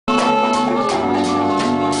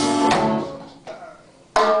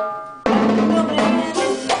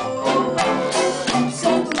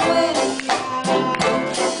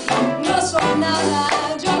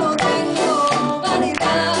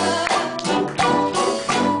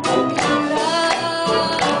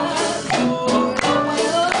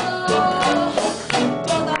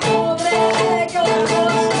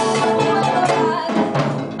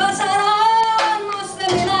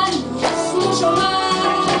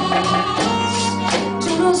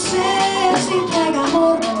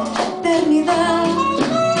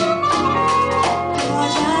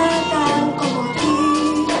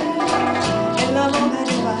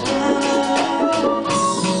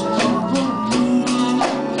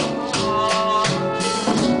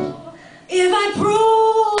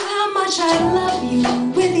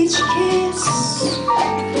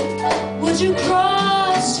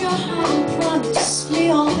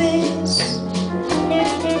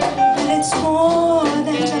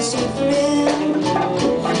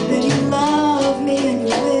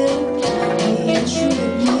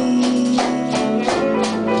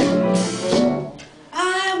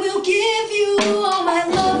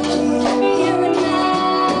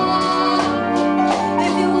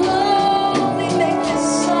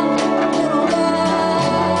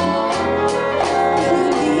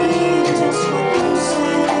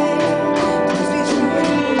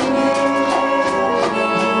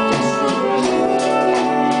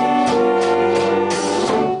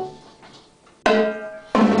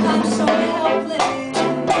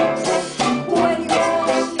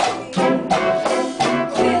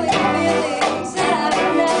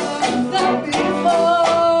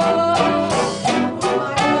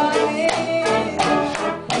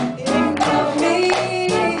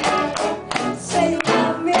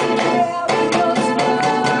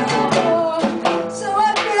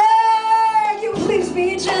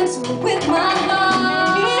gentle with my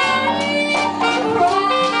love. I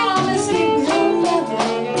promise we will never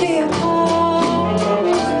be apart.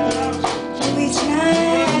 We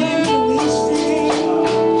tried and we stayed.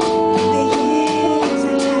 The years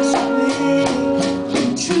that passed away.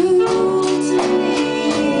 True to me.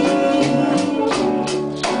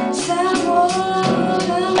 Sabor.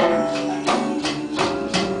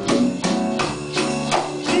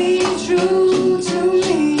 True to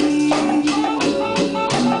me.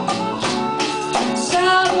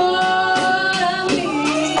 Sabor a mí.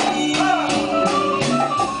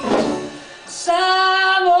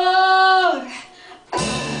 Sabor a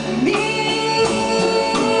mí.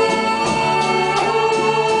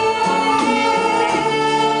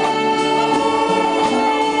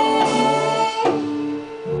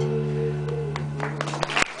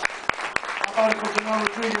 How about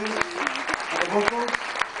Ramirez on the vocals?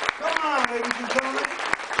 Come on, ladies and gentlemen.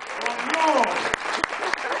 One more.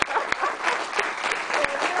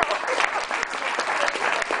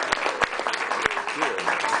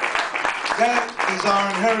 That is our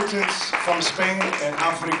inheritance from Spain and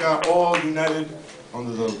Africa, all united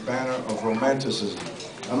under the banner of romanticism.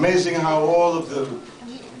 Amazing how all of the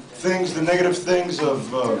things, the negative things of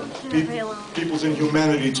people's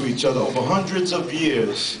inhumanity to each other over hundreds of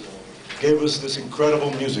years gave us this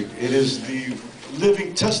incredible music. It is the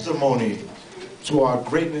living testimony to our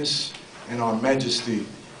greatness and our majesty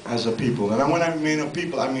as a people. And when I mean a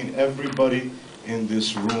people, I mean everybody in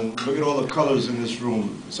this room. Look at all the colors in this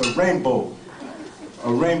room. It's a rainbow.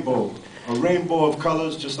 A rainbow. A rainbow of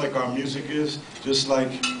colors, just like our music is, just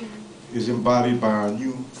like is embodied by our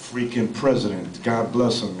new freaking president. God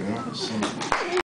bless him, man.